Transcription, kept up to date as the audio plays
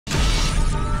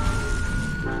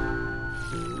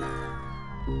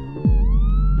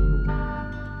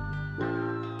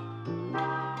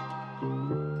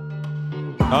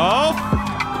Oh,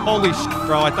 holy shit,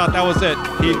 bro. I thought that was it.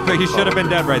 He should have been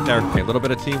dead right there. Okay, a little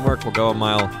bit of teamwork will go a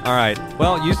mile. All right.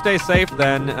 Well, you stay safe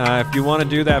then. If you want to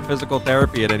do that physical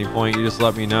therapy at any point, you just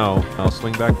let me know. I'll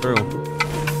swing back through.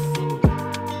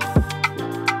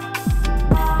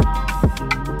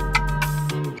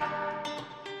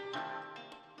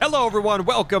 Hello, everyone.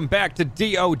 Welcome back to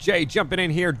DOJ. Jumping in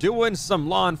here, doing some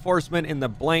law enforcement in the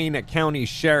Blaine County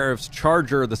Sheriff's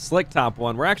Charger, the slick top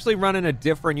one. We're actually running a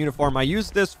different uniform. I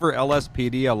used this for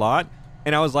LSPD a lot,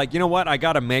 and I was like, you know what? I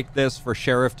got to make this for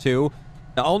Sheriff too.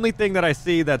 The only thing that I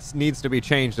see that needs to be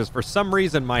changed is for some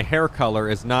reason my hair color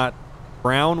is not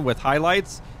brown with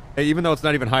highlights. Even though it's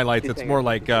not even highlights, it's more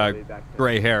like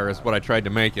gray hair is what I tried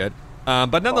to make it.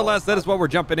 But nonetheless, that is what we're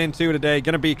jumping into today.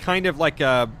 Going to be kind of like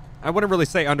a... I wouldn't really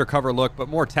say undercover look, but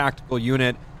more tactical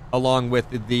unit along with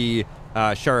the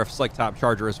Sheriff Slick Top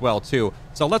Charger as well, too.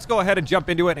 So let's go ahead and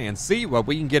jump into it and see what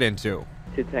we can get into.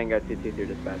 2 Tango,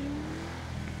 223 dispatch.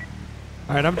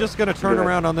 All right, I'm just going to turn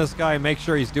around on this guy and make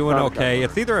sure he's doing okay.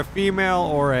 It's either a female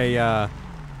or a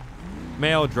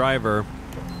male driver.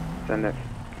 Send it.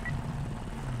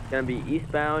 It's going to be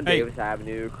eastbound Davis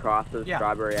Avenue, crosses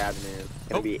Strawberry Avenue. It's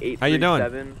going to be 837. How you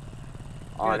doing?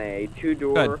 On a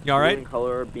 2-door, you all right? blue in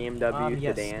color BMW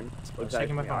yes. sedan. Looks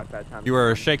like my phone. You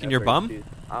were shaking your bum?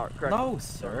 No,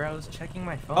 sir. I was checking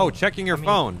my phone. Oh, checking your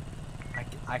phone.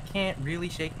 I can't really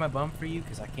shake my bum for you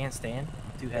because I can't stand.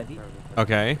 I'm too heavy.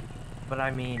 Okay. But I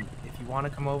mean, if you want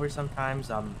to come over sometimes,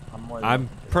 I'm more than I'm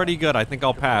pretty good. I think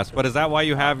I'll pass. But is that why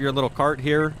you have your little cart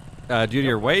here? Due to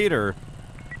your weight, or?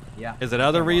 Yeah. Is it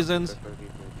other reasons?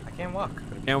 I can't walk.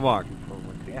 Can't walk.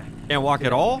 Yeah. Can't walk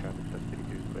at all?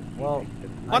 Well,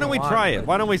 why don't we try it?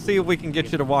 Why don't we see if we can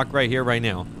get you to walk right here, right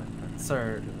now?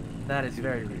 Sir, that is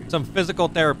very rude. Some physical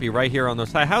therapy right here on the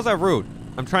side. How's that rude?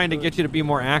 I'm trying to get you to be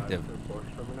more active.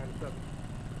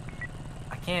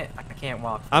 I can't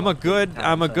walk. I'm a good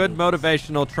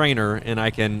motivational trainer, and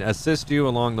I can assist you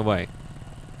along the way.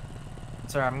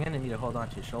 Sir, I'm gonna need to hold on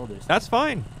to your shoulders. That's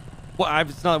fine. Well,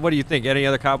 it's not. What do you think? Any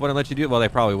other cop wouldn't let you do it? Well, they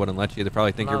probably wouldn't let you. They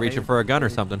probably think you're reaching for a gun or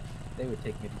something. They would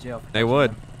take me to jail. They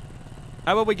would.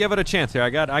 How about we give it a chance here?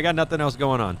 I got nothing else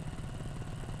going on.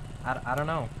 I don't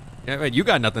know. Yeah, wait, you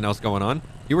got nothing else going on.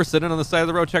 You were sitting on the side of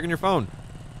the road checking your phone.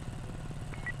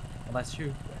 Well, that's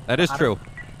true. That is true.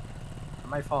 I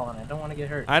might fall, and I don't want to get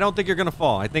hurt. I don't think you're gonna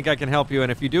fall. I think I can help you,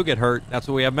 and if you do get hurt, that's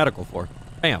what we have medical for.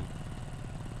 Bam.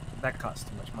 That costs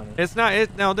too much money. It's not.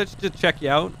 No, let's just check you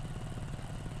out.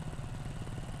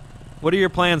 What are your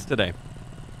plans today?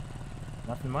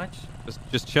 Nothing much.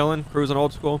 Just chilling, cruising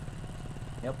old school.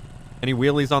 Yep. Any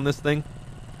wheelies on this thing?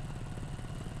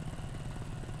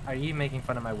 Are you making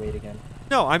fun of my weight again?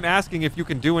 No, I'm asking if you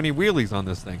can do any wheelies on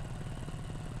this thing.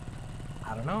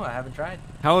 I don't know. I haven't tried.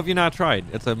 How have you not tried?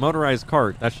 It's a motorized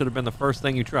cart. That should have been the first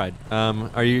thing you tried.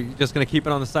 Are you just gonna keep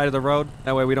it on the side of the road?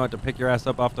 That way we don't have to pick your ass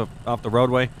up off the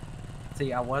roadway.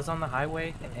 See, I was on the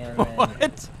highway and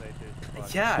what?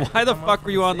 Yeah. Why the fuck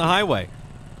were you on the highway?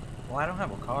 Well, I don't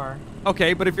have a car.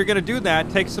 Okay, but if you're gonna do that,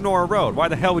 take Sonora Road. Why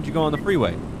the hell would you go on the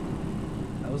freeway?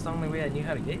 That was the only way I knew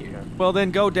how to get here. Well, then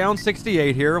go down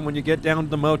 68 here, and when you get down to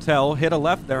the motel, hit a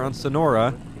left there on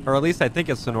Sonora, or at least I think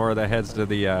it's Sonora that heads to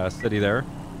the city there.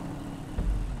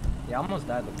 Yeah, I almost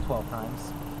died like 12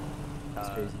 times. That's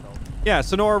crazy. Yeah,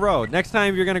 Sonora Road. Next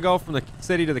time you're gonna go from the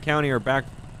city to the county or back,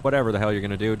 whatever the hell you're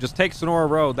gonna do, just take Sonora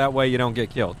Road. That way you don't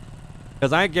get killed.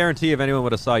 Because I guarantee if anyone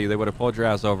would have saw you, they would have pulled your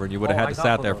ass over, and you would have had to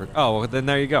sat there for. Oh, well, then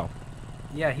there you go.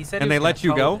 Yeah, he said. And they let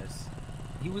you go?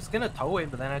 He was gonna tow it,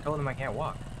 but then I told him I can't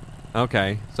walk.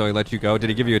 Okay, so he let you go.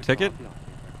 Did he give you a ticket?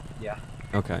 Yeah.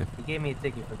 Okay. He gave me a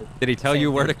ticket for the. Did he tell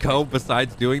you where to go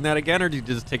besides doing that again, or did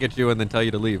he just ticket you and then tell you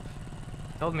to leave?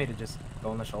 He told me to just go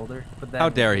on the shoulder, but then. How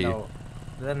dare he?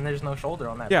 Then there's no shoulder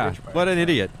on that. Yeah. Bridge part, What an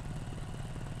idiot.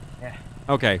 Yeah.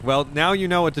 Okay. Well, now you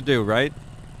know what to do, right?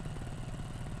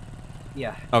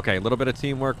 Yeah. Okay. A little bit of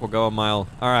teamwork will go a mile.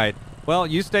 All right. Well,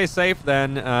 you stay safe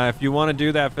then. If you want to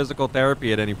do that physical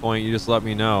therapy at any point, you just let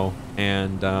me know,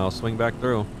 and I'll swing back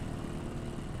through.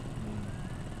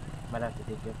 Might have to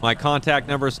take you. My contact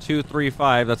number is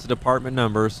 235. That's the department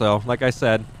number. So, like I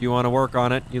said, if you want to work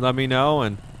on it, you let me know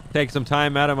and take some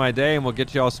time out of my day, and we'll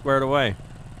get you all squared away.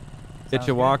 Get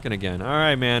you walking again. All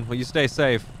right, man. Well, you stay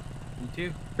safe. You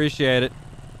too. Appreciate it.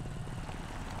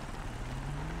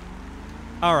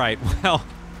 All right. Well,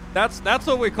 that's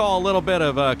what we call a little bit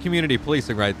of community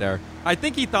policing right there. I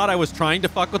think he thought I was trying to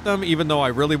fuck with them, even though I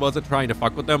really wasn't trying to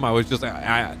fuck with them. I was just...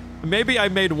 maybe I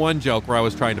made one joke where I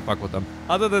was trying to fuck with them.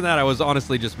 Other than that, I was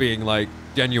honestly just being, like,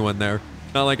 genuine there.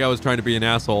 Not like I was trying to be an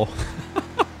asshole.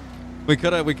 We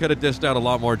could have dished out a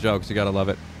lot more jokes. You gotta love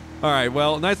it. All right,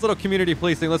 well, nice little community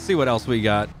policing. Let's see what else we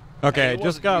got. Okay,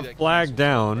 just got flagged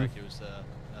down.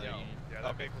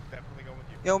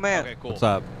 Yo, man. Okay, cool. What's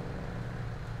up?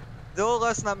 They're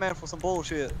arresting that man for some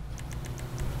bullshit.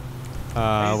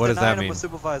 What does that mean? Him a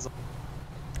supervisor.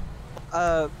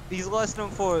 He's arresting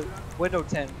him for window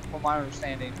tint, from my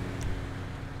understanding.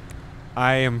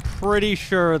 I am pretty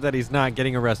sure that he's not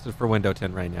getting arrested for window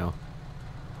tint right now.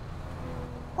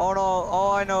 Oh no,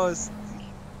 all I know is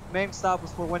main stop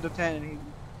was for window tint, and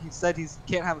he said he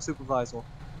can't have a supervisor.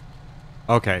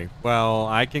 Okay, well,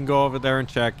 I can go over there and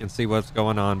check and see what's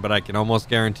going on, but I can almost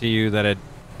guarantee you that it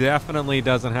definitely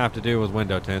doesn't have to do with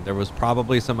window tint. There was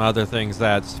probably some other things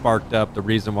that sparked up the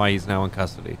reason why he's now in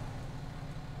custody.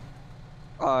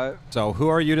 So who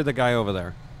are you to the guy over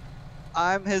there?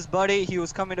 I'm his buddy. He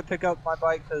was coming to pick up my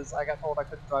bike because I got told I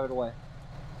couldn't drive it away.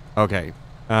 Okay.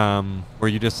 Were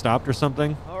you just stopped or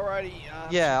something? Alrighty.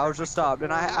 Yeah, I was just stopped,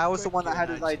 and I was the one that had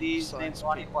his ID. His name's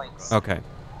Ronnie Planks. Okay.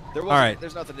 All right.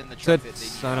 There's nothing in the truck.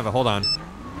 Son of a. Hold on.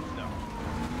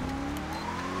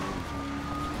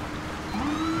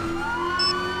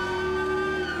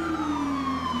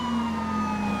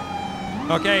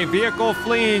 No. Okay, vehicle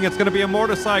fleeing. It's going to be a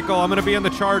motorcycle. I'm going to be in the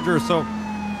Charger, so...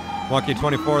 Lucky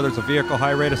 24, there's a vehicle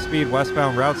high rate of speed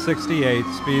westbound Route 68.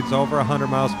 Speeds over 100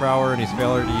 miles per hour, and he's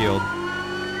failure to yield.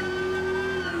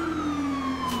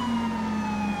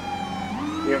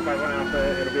 Yeah, 51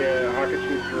 Alpha, it'll be a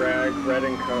Hawkeye drag, red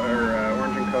in color,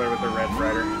 orange in color with a red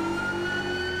rider.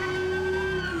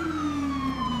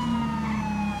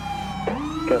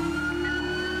 Good.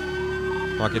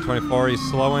 Lucky 24, he's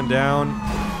slowing down.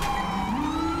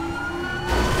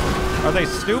 Are they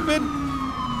stupid?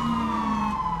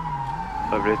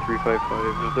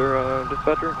 58355, is there a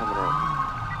dispatcher? Coming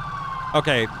around.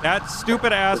 Okay, that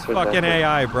stupid ass fucking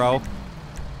AI, bro.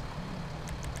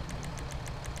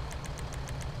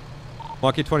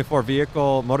 Lucky 24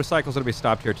 vehicle, motorcycle's gonna be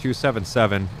stopped here,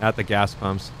 277 at the gas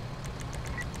pumps.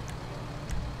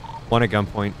 One at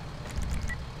gunpoint.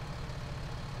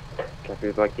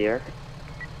 Copy, like the air.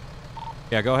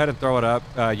 Yeah, go ahead and throw it up.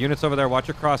 Units over there, watch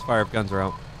your crossfire if guns are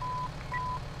out.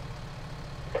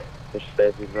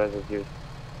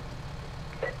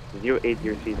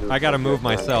 I gotta move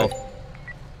myself.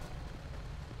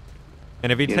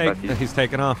 And if he he's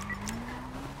taking off.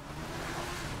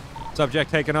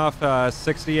 Subject taking off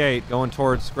 68, going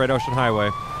towards Great Ocean Highway.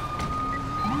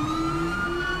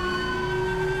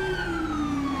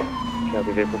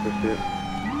 Copy, vehicle pursuit.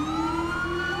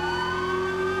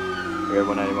 Air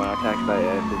 191, I'll tax by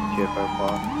GFR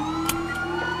Paul.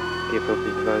 April,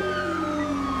 please advise.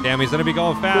 Damn, he's gonna be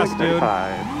going fast, dude.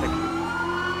 Thank you.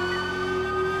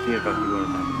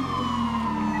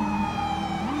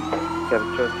 Kevin,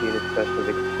 trust unit special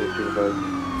vehicle pursuit advised.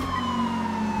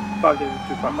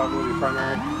 5-255 will be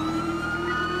primary.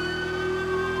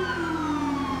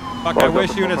 Fuck, I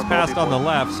wish units passed on the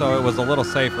left so it was a little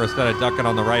safer instead of ducking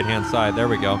on the right-hand side. There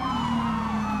we go.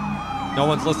 No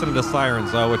one's listening to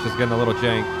sirens, though, which is getting a little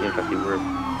jank.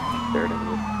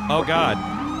 Oh, God.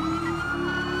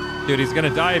 Dude, he's gonna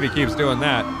die if he keeps doing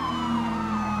that.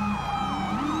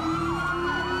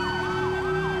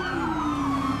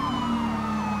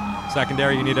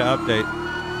 Secondary, you need to update.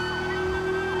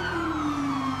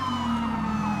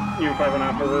 Unit 51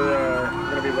 Alpha, we're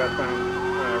going to be westbound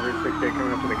Route 68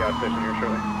 coming up to the gas station here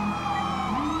shortly.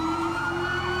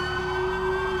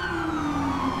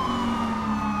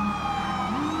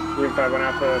 Unit 51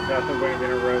 Alpha, passing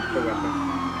Buena Road to westbound.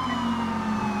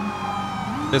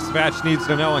 Dispatch needs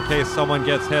to know in case someone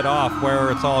gets hit off where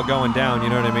it's all going down, you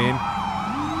know what I mean?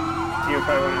 Unit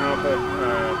 51 Alpha,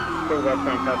 still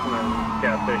westbound passing the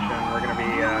gas station. We're going to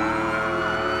be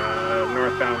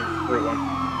northbound Route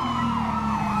 1.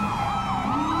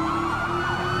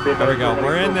 There we go.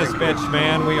 We're in this bitch,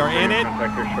 man. We are in it.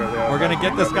 We're going to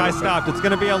get this guy stopped. It's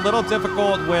going to be a little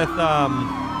difficult with, I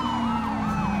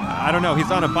don't know.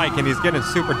 He's on a bike, and he's getting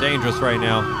super dangerous right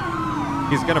now.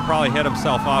 He's going to probably hit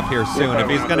himself off here soon. If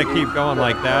he's going to keep going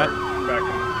like that. Back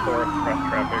and forth across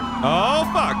traffic. Oh,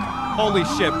 fuck. Holy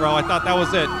shit, bro. I thought that was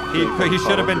it. He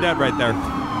should have been dead right there.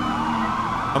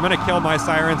 I'm going to kill my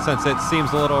siren since it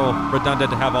seems a little redundant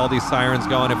to have all these sirens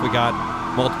going if we got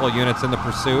multiple units in the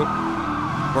pursuit.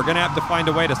 We're going to have to find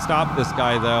a way to stop this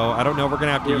guy, though. I don't know if we're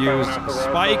going to have to use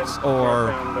spikes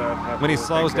or when he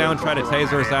slows down, try to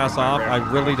taser his ass off. I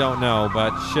really don't know,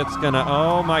 but shit's going to...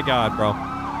 Oh, my God, bro.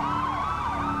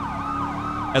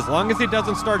 As long as he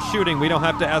doesn't start shooting, we don't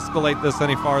have to escalate this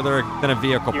any farther than a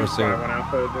vehicle pursuit.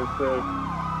 Alpha, does the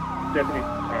deputy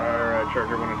or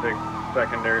Charger want to take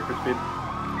secondary for speed?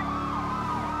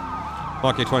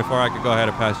 Okay, 24, I could go ahead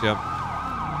and pass you up.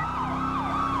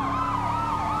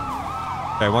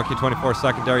 Okay, 1Q24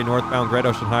 secondary northbound Great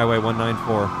Ocean Highway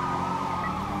 194.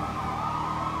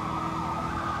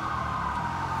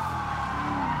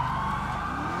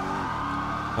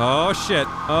 Oh shit.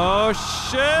 Oh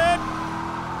shit!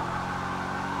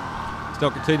 Still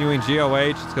continuing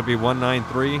GOH. It's going to be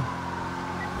 193.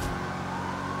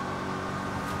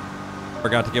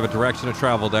 Forgot to give a direction of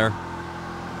travel there.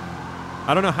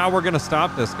 I don't know how we're going to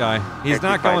stop this guy. He's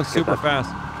not going super fast.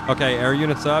 Okay, air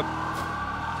units up.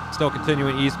 Still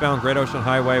continuing eastbound Great Ocean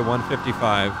Highway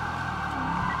 155.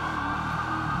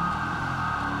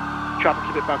 Traffic's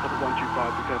a bit back up at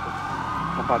 125. Be careful.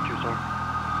 152, sorry.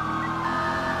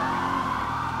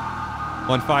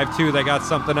 152, they got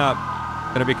something up.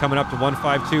 Gonna be coming up to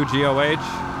 152 GOH.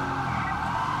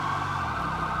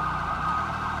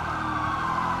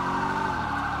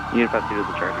 Unit 52 to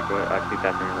the charger. Go ahead. Keep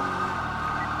that thing.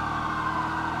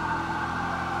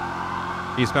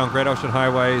 Eastbound Great Ocean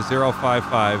Highway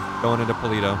 055 going into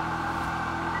Polito.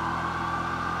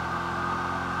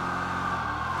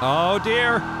 Oh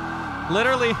dear.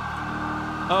 Literally.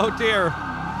 Oh dear.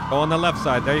 Go on the left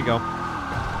side. There you go.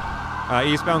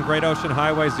 Eastbound Great Ocean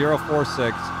Highway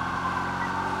 046.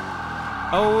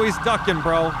 Oh, he's ducking,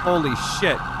 bro. Holy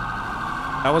shit.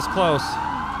 That was close.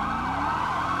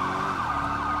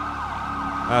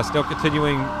 Still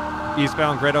continuing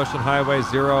eastbound Great Ocean Highway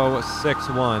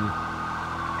 061.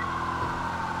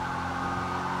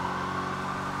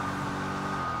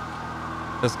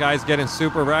 This guy's getting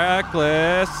super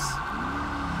reckless.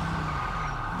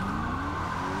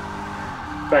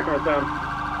 Back northbound.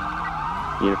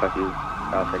 Unit 52,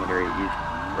 secondary east,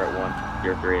 right 1,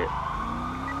 038.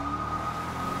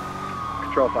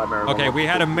 Control 5, Maryland. Okay, we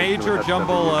had a major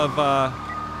jumble of,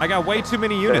 I got way too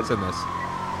many units in this.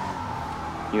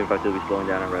 Unit 52 will be slowing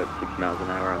down on route 6 miles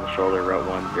an hour on the shoulder, route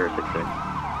 1066.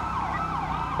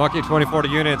 Lucky 24 to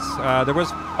units. There was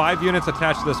 5 units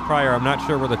attached to this prior. I'm not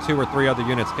sure where the 2 or 3 other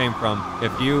units came from.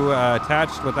 If you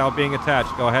attached without being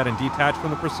attached, go ahead and detach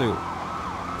from the pursuit.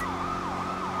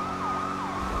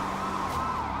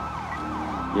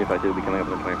 Unit 52 will be coming up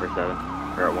on the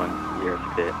 24/7, route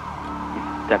 1068.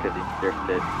 He's 1050,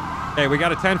 068. Hey, we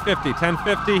got a 1050.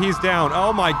 1050, he's down.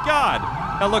 Oh my god!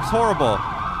 That looks horrible.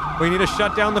 We need to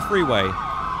shut down the freeway.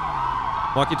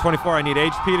 Lucky 24, I need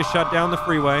HP to shut down the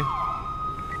freeway.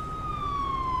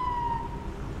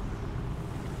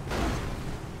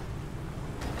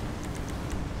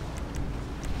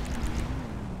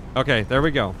 Okay, there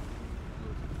we go.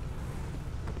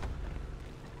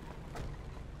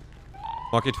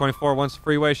 Lucky 24, once the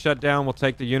freeway shut down, we'll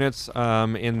take the units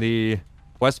in the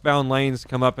westbound lanes,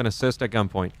 come up and assist at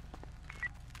gunpoint.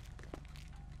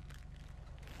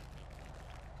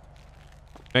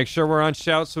 Make sure we're on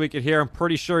shout so we can hear. I'm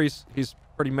pretty sure he's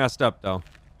pretty messed up though.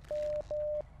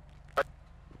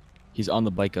 He's on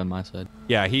the bike on my side.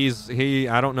 Yeah,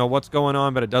 I don't know what's going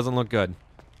on, but it doesn't look good.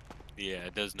 Yeah,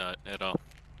 it does not at all.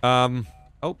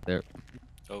 Oh. There.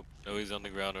 Oh, no, he's on the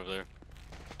ground over there.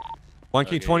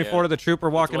 1Q24 to the trooper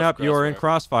walking up. You are in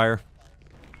crossfire.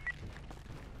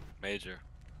 Major.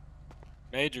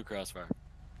 Major crossfire.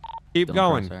 Keep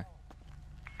going.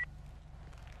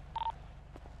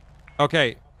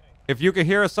 Okay. If you can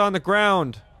hear us on the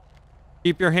ground,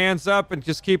 keep your hands up and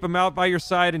just keep him out by your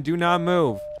side and do not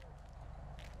move.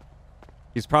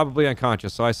 He's probably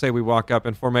unconscious, so I say we walk up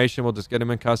in formation. We'll just get him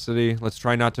in custody. Let's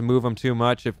try not to move him too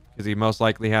much because he most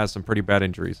likely has some pretty bad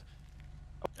injuries.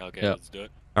 Okay, let's do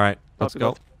it. All right, let's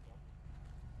go.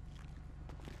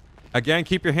 Again,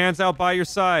 keep your hands out by your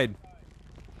side.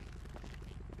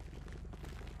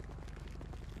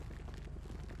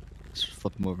 Just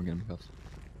flip him over and get him cuffs.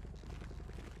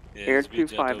 Yeah, Air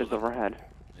 25 is overhead.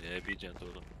 Yeah, be gentle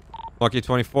with him. Lucky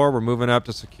 24, we're moving up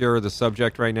to secure the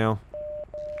subject right now.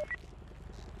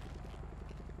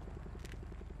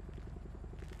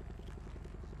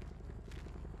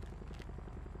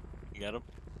 You got him?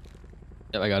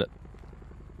 Yep, I got it.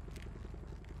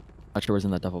 Not sure what's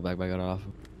in that duffel bag, but I got it off.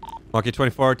 Lucky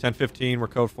 24, 1015, we're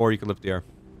code 4, you can lift the air.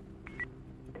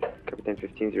 Copy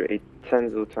 1015, 0810,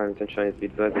 Zulu time, 10 Chinese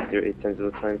speed, 0810,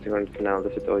 Zulu time, 200 for now,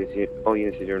 lifted all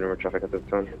units to 0 number traffic at this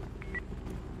time.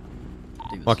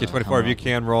 Lucky 24, if you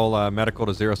can, roll medical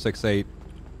to 068.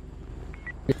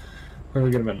 Where are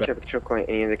we gonna Traffic truck calling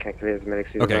any of the activators,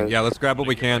 medics. Okay, yeah, let's grab what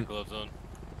we can.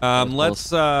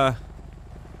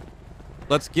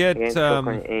 Let's get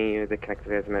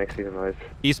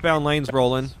eastbound lanes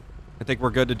rolling. I think we're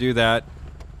good to do that.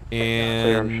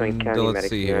 And let's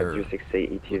see here.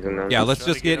 Yeah, let's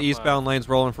just get eastbound lanes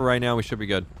rolling for right now. We should be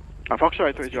good.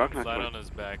 Foxtrot 830, Flat on his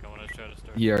back. I want to try to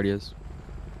start. He already is.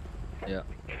 Yeah.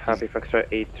 Copy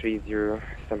Foxtrot 830,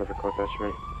 stand by for call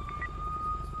attachment.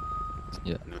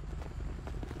 Yeah.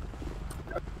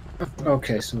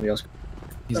 Okay, somebody else.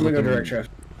 He's I'm gonna looking, go direct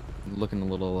traffic. looking a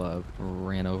little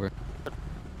ran over.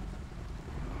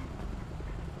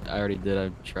 I already did.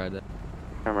 I tried it.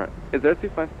 Camera. Is there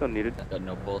 2-5 still needed? I got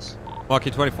no pulse.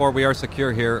 Walkie 24, we are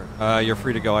secure here. You're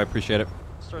free to go. I appreciate it.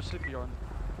 Start CPR.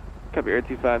 Copy. Air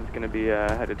 25 is going to be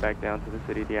headed back down to the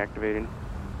city, deactivating.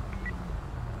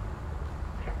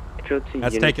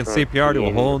 That's taking CPR to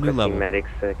a whole new level. Medics.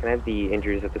 Can I have the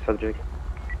injuries of the subject?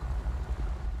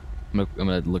 I'm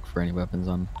gonna look for any weapons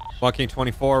on. Walking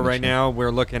 24 right now,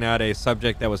 we're looking at a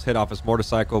subject that was hit off his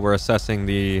motorcycle. We're assessing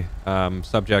the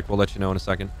subject. We'll let you know in a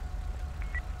second.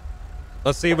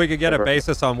 Let's see if we could get a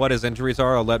basis on what his injuries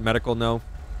are. I'll let medical know.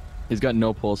 He's got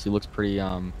no pulse. He looks pretty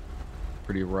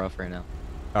pretty rough right now.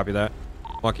 Copy that.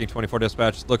 Walking 24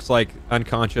 dispatch. Looks like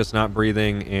unconscious, not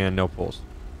breathing, and no pulse.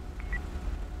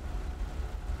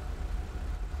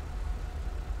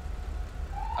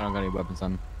 I don't got any weapons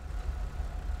on.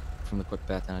 From the quick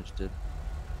pat down I just did.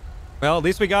 Well, at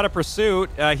least we got a pursuit.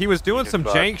 He was doing some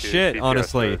jank shit,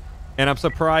 honestly. And I'm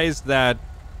surprised that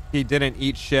he didn't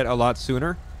eat shit a lot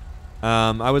sooner.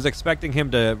 I was expecting him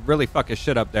to really fuck his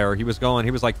shit up there. He was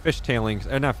like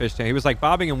fishtailing, not fishtailing. He was like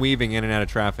bobbing and weaving in and out of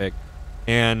traffic.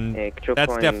 And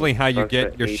that's definitely how you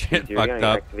get your shit fucked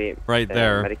up right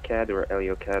there. Medicad or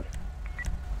LEOCAD?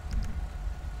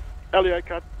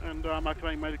 LEOCAD, and I'm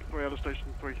activating Medic 3 out of Station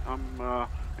 3.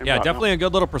 Yeah, definitely a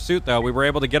good little pursuit, though. We were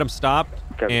able to get him stopped,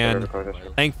 and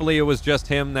thankfully it was just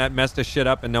him that messed his shit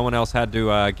up, and no one else had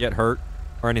to get hurt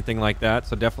or anything like that,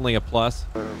 so definitely a plus.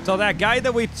 So that guy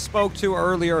that we spoke to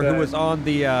earlier who was on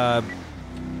the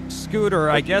scooter,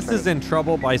 I guess is in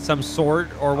trouble by some sort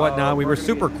or whatnot. We were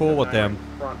super cool with him.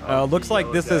 Looks like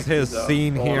this is his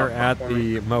scene here at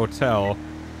the motel.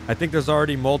 I think there's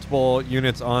already multiple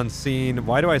units on scene.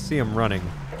 Why do I see him running?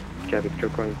 I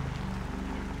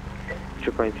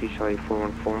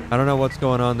don't know what's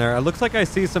going on there. It looks like I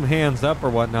see some hands up or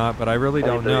whatnot, but I really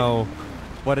don't know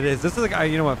what it is. This is a guy,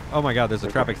 you know what? Oh my God, there's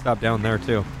a traffic stop down there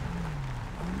too.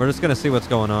 We're just gonna see what's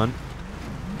going on.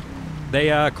 They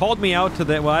called me out to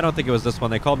the, well, I don't think it was this one.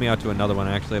 They called me out to another one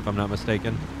actually, if I'm not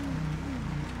mistaken.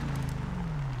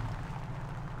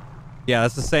 Yeah,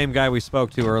 that's the same guy we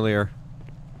spoke to earlier.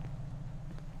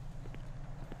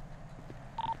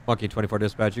 Monkey 24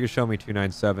 dispatch, you can show me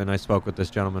 297. I spoke with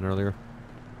this gentleman earlier.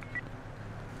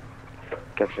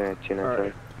 Captain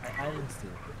 297. I didn't see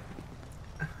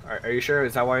it. Alright, are you sure?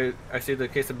 Is that why I see the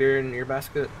case of beer in your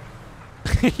basket?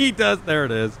 He does. There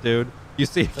it is, dude. You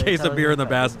see a case of beer in the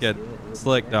basket.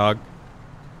 Slick, dog.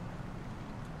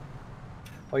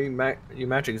 Well, you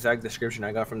match exact description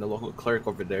I got from the local clerk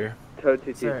over there. Code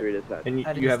 223 dispatch.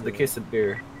 And you have the case of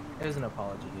beer. It was an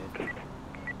apology gift.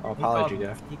 Oh, apology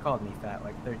gift. He called me fat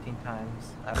like 13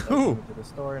 times after I went to the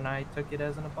store, and I took it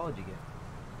as an apology gift.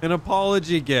 An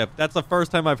apology gift. That's the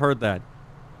first time I've heard that.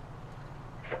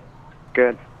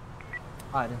 Good.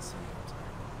 Oh, I didn't see it.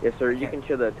 Yes, sir. You can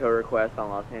show the tow request on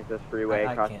Los Angeles Freeway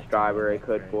across the Strawberry,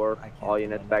 code 4. All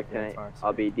units back to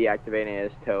I'll be deactivating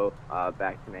as tow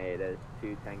back to May as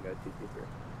 2 Tango 223.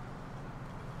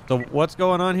 So what's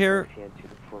going on here?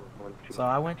 So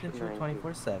I went into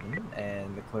 24/7,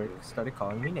 and the clerk started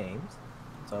calling me names.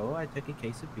 So I took a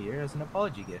case of beer as an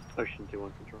apology gift. Ocean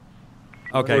 2-1 control.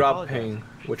 Okay. Without paying,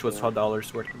 which was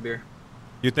 $12 worth of beer.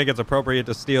 You think it's appropriate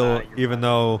to steal even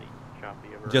though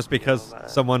just because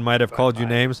someone might have called you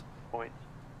names?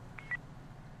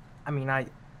 I mean, I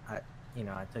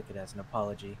took it as an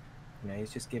apology. You know,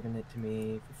 he's just giving it to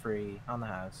me for free on the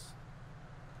house.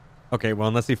 Okay, well,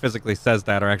 unless he physically says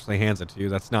that or actually hands it to you,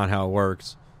 that's not how it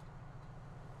works.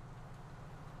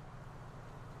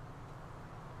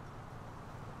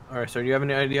 Alright, so do you have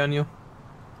any ID on you?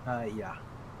 Yeah.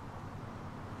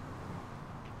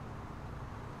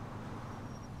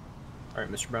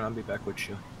 Alright, Mr. Brown, I'll be back with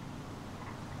you.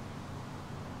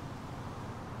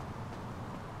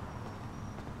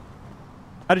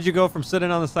 How did you go from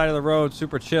sitting on the side of the road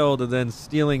super chill to then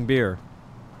stealing beer?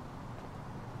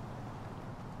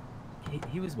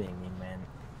 He was being mean, man.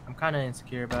 I'm kind of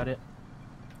insecure about it.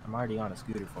 I'm already on a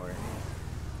scooter for it,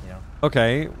 you know?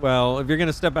 Okay, well, if you're going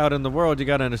to step out in the world, you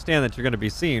got to understand that you're going to be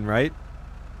seen, right?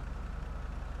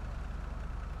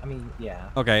 I mean, yeah.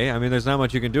 Okay, I mean, there's not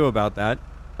much you can do about that.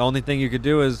 The only thing you could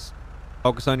do is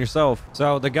focus on yourself.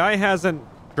 So the guy hasn't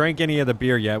drank any of the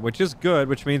beer yet, which is good,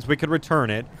 which means we could return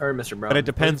it. Alright, Mr. Brown. But it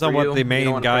depends on what the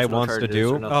main guy wants to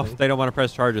do. Oh, they don't want to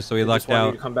press charges, so he lucked out.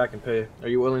 You to come back and pay. Are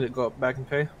you willing to go back and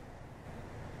pay?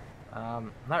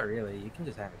 Not really. You can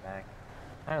just have it back.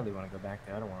 I don't really want to go back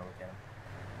there. I don't want to look at him.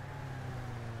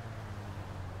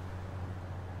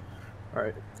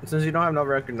 Alright. Since you don't have no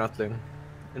record, nothing,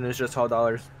 and it's just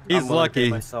 $12. He's lucky.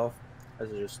 Myself. This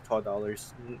is just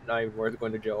 $12. Not even worth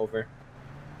going to jail over.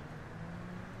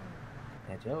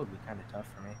 Yeah, jail would be kind of tough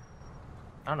for me.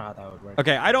 I don't know how that would work.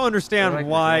 Okay, I don't understand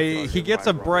why he gets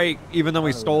a break even though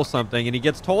he stole something, and he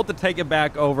gets told to take it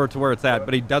back over to where it's at,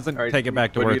 but he doesn't take it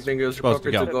back to where it's supposed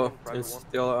to go. And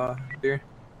steal beer?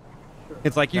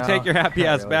 It's like you take your happy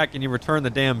ass back and you return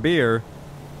the damn beer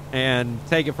and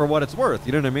take it for what it's worth.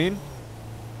 You know what I mean?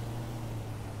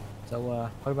 So,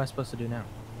 what am I supposed to do now?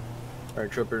 All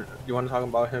right, Trooper, you want to talk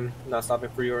about him not stopping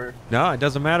for you? Or... No, it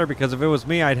doesn't matter, because if it was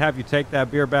me, I'd have you take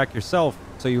that beer back yourself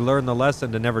so you learn the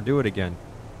lesson to never do it again.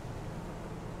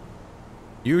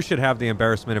 You should have the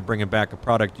embarrassment of bringing back a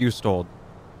product you stole,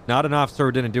 not an officer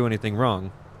who didn't do anything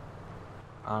wrong.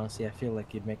 Honestly, I feel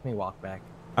like you'd make me walk back.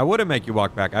 I wouldn't make you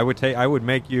walk back. I would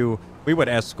make you. We would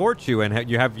escort you and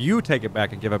have you take it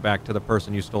back and give it back to the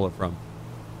person you stole it from.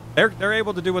 They're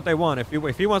able to do what they want.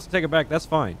 If he wants to take it back, that's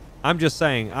fine. I'm just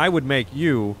saying I would make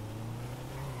you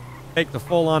take the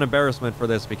full-on embarrassment for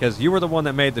this because you were the one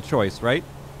that made the choice, right?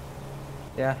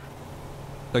 Yeah.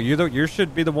 So you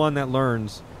should be the one that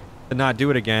learns to not do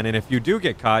it again. And if you do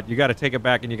get caught, you got to take it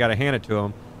back and you got to hand it to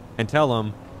him and tell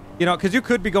him, you know, because you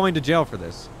could be going to jail for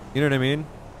this. You know what I mean?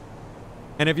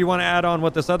 And if you want to add on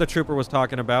what this other trooper was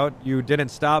talking about, you didn't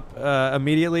stop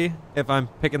immediately, if I'm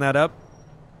picking that up.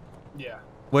 Yeah.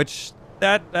 Which,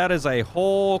 that is a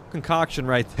whole concoction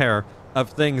right there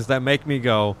of things that make me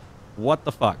go, what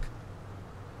the fuck?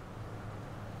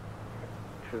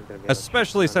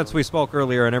 Especially since we spoke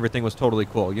earlier and everything was totally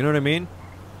cool. You know what I mean?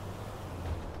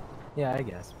 Yeah, I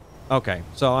guess. Okay,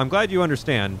 so I'm glad you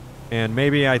understand. And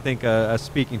maybe I think a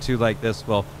speaking to like this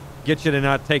will get you to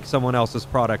not take someone else's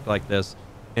product like this.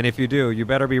 And if you do, you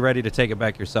better be ready to take it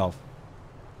back yourself.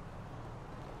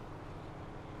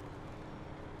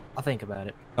 I'll think about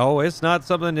it. Oh, it's not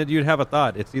something that you'd have a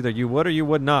thought. It's either you would or you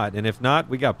would not. And if not,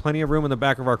 we got plenty of room in the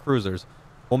back of our cruisers.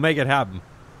 We'll make it happen.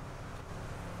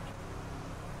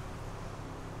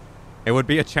 It would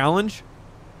be a challenge,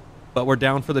 but we're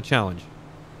down for the challenge.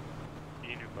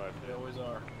 They always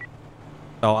are.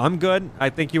 So I'm good. I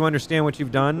think you understand what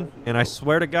you've done. And I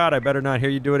swear to God, I better not hear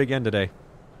you do it again today.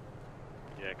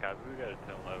 Yeah, copy. We gotta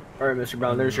tell him. All right, Mr.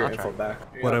 Brown, there's your info back.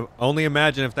 Only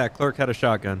imagine if that clerk had a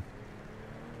shotgun.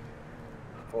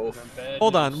 Oh.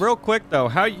 Hold on, real quick though.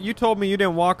 How you told me you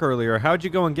didn't walk earlier? How'd you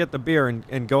go and get the beer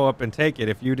and go up and take it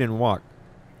if you didn't walk?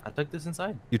 I took this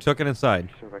inside. You took it inside.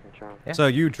 Yeah. So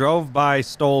you drove by,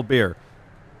 stole beer.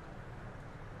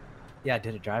 Yeah, I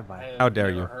did a drive-by. How dare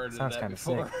you? Sounds kind of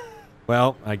sick.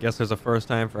 Well, I guess there's a first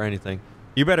time for anything.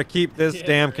 You better keep this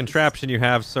damn contraption you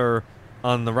have, sir,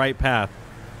 on the right path.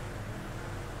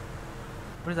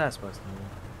 What is that supposed to mean?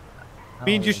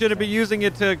 Means you shouldn't be using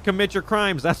it to commit your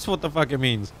crimes. That's what the fuck it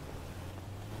means.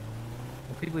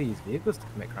 Well, people use vehicles to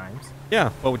commit crimes.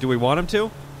 Yeah, but do we want them to?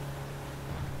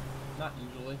 Not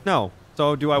usually. No.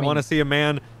 So do I want to see a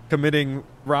man committing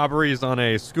robberies on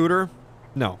a scooter?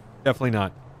 No, definitely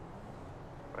not.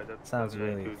 Sounds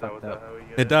really fucked up.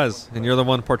 It does, and you're the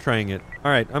one portraying it.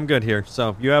 All right, I'm good here.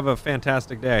 So you have a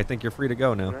fantastic day. I think you're free to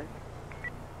go now.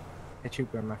 Hey,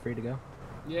 Trooper, am I free to go?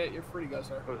 Yeah, you're free to go,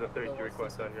 sir. It was a 32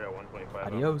 request out here at 125.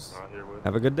 Adios.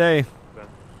 Have a good day.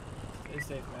 Stay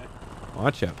safe, man.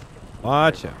 Watch out.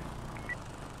 Watch out.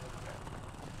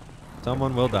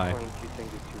 Someone will die.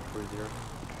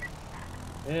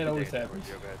 Yeah, it always happens.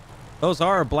 Those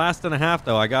are a blast and a half,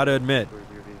 though, I gotta admit.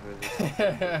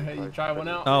 You try one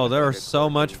out? Oh, they're so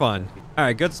much fun. All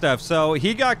right, good stuff. So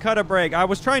he got cut a break. I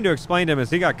was trying to explain to him as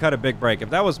he got cut a big break.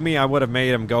 If that was me, I would have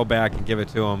made him go back and give it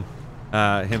to him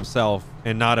himself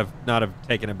and not have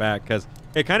taken it back, because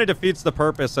it kind of defeats the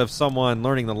purpose of someone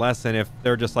learning the lesson if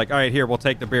they're just like, all right, here, we'll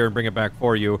take the beer and bring it back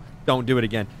for you. Don't do it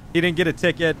again. He didn't get a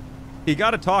ticket. He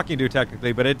got a talking to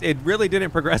technically, but it really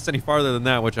didn't progress any farther than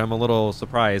that, which I'm a little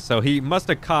surprised. So he must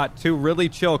have caught two really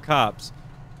chill cops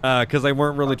because they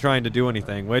weren't really trying to do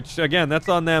anything, which, again, that's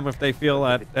on them if they feel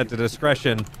at the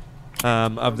discretion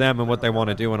of them and what they want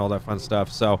to do and all that fun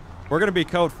stuff. So we're going to be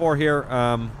code 4 here.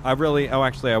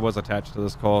 Actually, I was attached to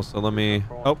this call, so let me...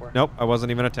 Oh, nope, I wasn't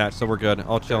even attached, so we're good.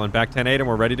 All chilling. Back 10-8, and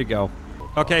we're ready to go.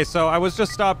 Okay, so I was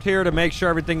just stopped here to make sure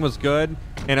everything was good,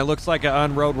 and it looks like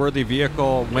an unroadworthy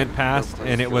vehicle went past,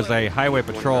 and it was a highway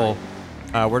patrol.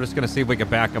 We're just going to see if we can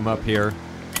back them up here.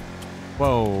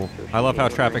 Whoa. I love how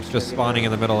traffic's just spawning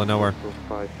in the middle of nowhere.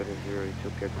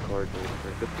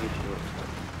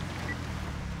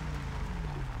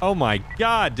 Oh my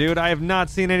god, dude. I have not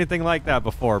seen anything like that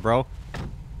before, bro.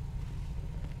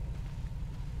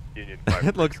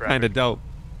 It looks kind of dope.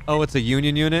 Oh, it's a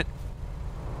union unit?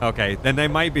 Okay, then they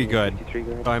might be good.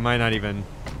 So I might not even...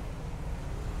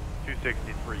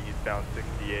 263 eastbound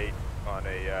 68. on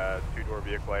a two-door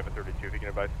vehicle. I have a 32 if you can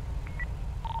advise.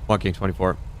 1 King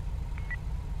 24.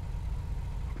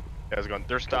 Yeah, how's it going?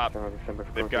 They're stopped.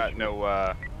 They've got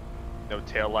no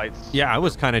tail lights. Yeah, I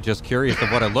was kind of just curious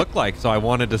of what it looked like, so I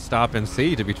wanted to stop and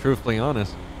see, to be truthfully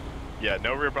honest. Yeah,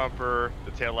 no rear bumper.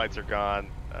 The tail lights are gone.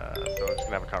 So I'm just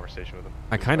gonna have a conversation with them.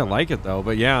 I kind of like it though,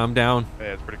 but yeah, I'm down.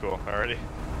 Yeah, it's pretty cool. Alrighty.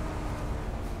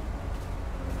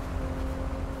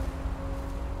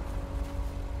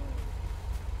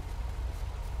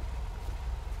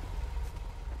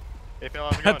 Hey, Phil,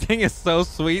 how's it going? That thing is so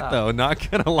sweet though,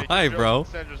 not gonna lie, bro.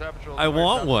 I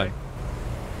want one.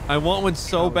 I want one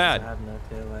so bad. I have no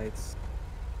taillights.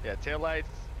 Yeah, taillights.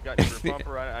 You got your rear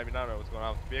bumper. I mean, I don't know what's going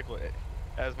on with the vehicle.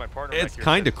 As my partner, it's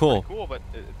kind of cool. Cool, but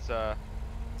it's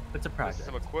a project.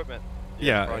 Some equipment.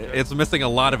 Yeah, it's missing a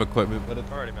lot of equipment, but it's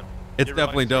alrighty, man. It's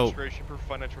definitely dope. Registration for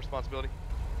financial responsibility.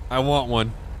 I want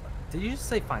one. Did you just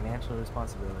say financial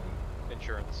responsibility?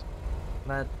 Insurance.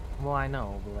 Well, I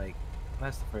know, but like,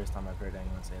 that's the first time I've heard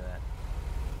anyone say that.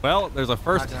 Well, there's a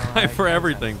first time for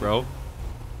everything, bro.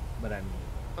 But I mean,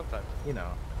 sometimes. You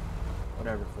know,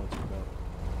 whatever floats your boat.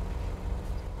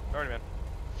 Alrighty, man.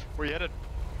 Where you headed?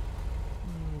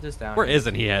 Just down. Where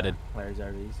isn't he headed? Larry's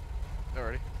RVs.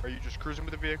 Alrighty. Are you just cruising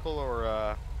with the vehicle, or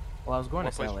well, I was going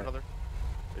to sell it. Another?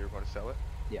 So you were going to sell it?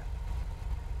 Yeah.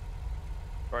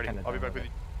 Alrighty, I'll be back with you.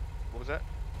 What was that?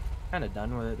 Kind of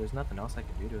done with it. There's nothing else I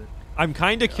can do to it. I'm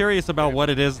kind of curious about what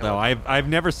it is, though. I've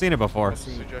never seen it before.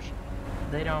 Suggestion?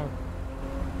 They don't.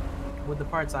 With the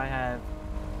parts I have,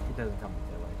 it doesn't come with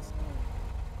taillights.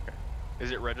 Okay.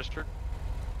 Is it registered?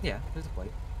 Yeah, there's a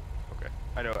plate. Okay.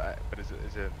 I know, but is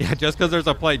it? Yeah, just because there's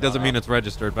a plate doesn't mean it's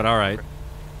registered, but all right.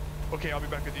 Okay, I'll be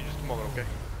back with you in just a moment, okay?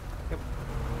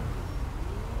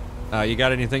 Yep. You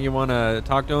got anything you want to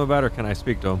talk to him about, or can I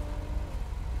speak to him?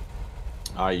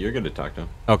 You're good to talk to him.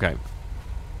 Okay.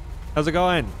 How's it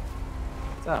going?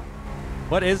 What's up?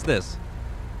 What is this?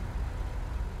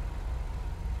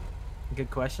 Good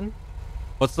question.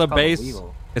 What's the base?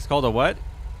 It's called a what?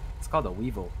 It's called a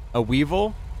Weevil. A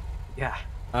Weevil? Yeah.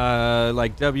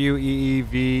 Like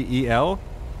W-E-E-V-E-L?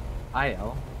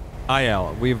 I-L.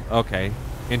 I-L. Okay.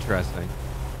 Interesting.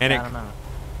 And I don't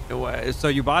know. So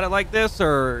you bought it like this,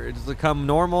 or does it come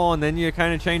normal and then you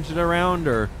kind of changed it around,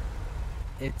 or?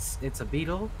 It's a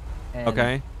Beetle. And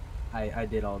okay. I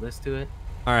did all this to it.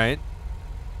 All right.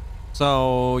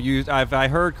 So if I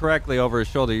heard correctly over his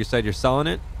shoulder, you said you're selling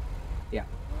it? Yeah.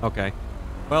 Okay.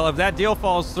 Well, if that deal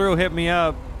falls through, hit me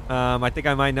up. I think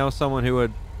I might know someone who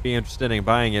would be interested in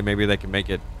buying it. Maybe they can make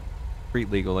it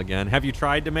street legal again. Have you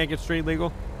tried to make it street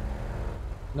legal?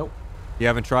 Nope. You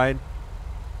haven't tried?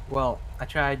 Well, I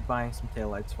tried buying some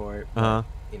taillights for it, but,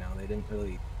 you know, they didn't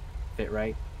really fit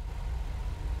right.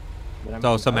 But, I mean,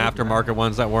 so some aftermarket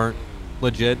ones that weren't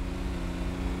legit?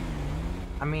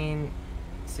 I mean,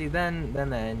 see, then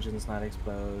the engine's not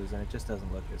exposed, and it just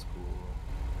doesn't look as cool.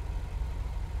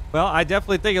 Well, I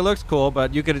definitely think it looks cool,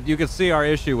 but you could see our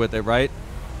issue with it, right?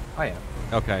 Oh, yeah.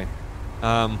 Okay.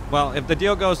 Well, if the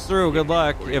deal goes through, good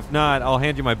luck. If not, I'll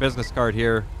hand you my business card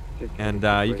here, and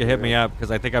you can hit me up,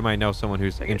 because I think I might know someone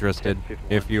who's interested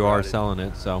if you are selling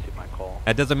it. So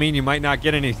that doesn't mean you might not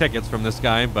get any tickets from this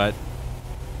guy, but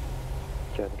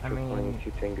I mean,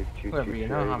 whoever you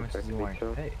know, how much does he want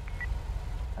to pay?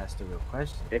 That's the real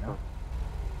question. You know?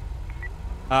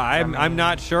 I'm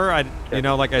not sure. You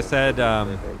know, like I said,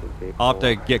 I'll have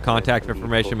to get contact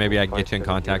information. Maybe I can get you in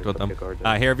contact with them.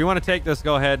 Here, if you want to take this,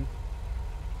 go ahead.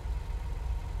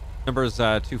 Number's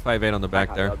 258 on the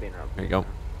back there. There you go.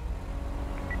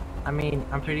 I mean,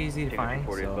 I'm pretty easy to find.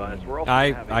 So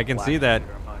I can see that.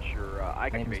 My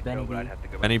name's Benny B.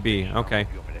 Benny B. Okay.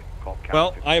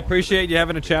 Well, I appreciate you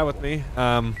having a chat with me.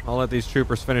 I'll let these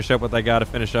troopers finish up what they got to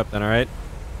finish up then, all right?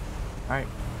 All right.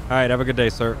 All right, have a good day,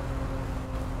 sir.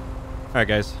 All right,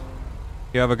 guys.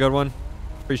 You have a good one.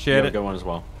 Appreciate it. You have a good one as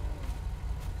well.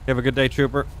 You have a good day,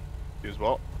 trooper. You as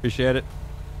well. Appreciate it.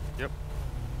 Yep.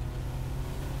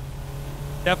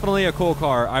 Definitely a cool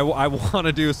car. I want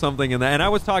to do something in that. And I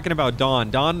was talking about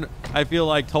Dawn. Dawn, I feel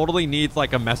like, totally needs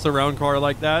like a mess-around car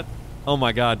like that. Oh,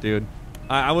 my God, dude.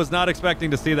 I was not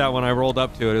expecting to see that when I rolled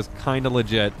up to it. It's kind of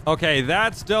legit. Okay,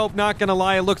 that's dope. Not gonna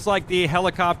lie. It looks like the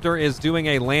helicopter is doing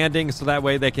a landing, so that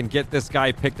way they can get this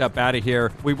guy picked up out of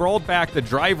here. We rolled back the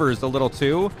drivers a little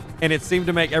too, and it seemed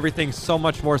to make everything so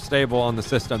much more stable on the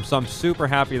system. So I'm super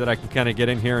happy that I can kind of get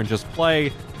in here and just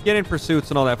play, get in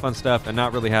pursuits and all that fun stuff, and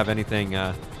not really have anything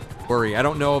worry. I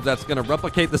don't know if that's going to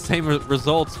replicate the same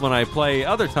results when I play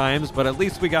other times, but at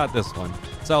least we got this one.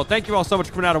 So thank you all so much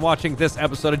for coming out and watching this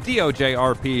episode of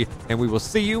DOJRP, and we will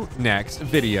see you next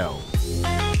video.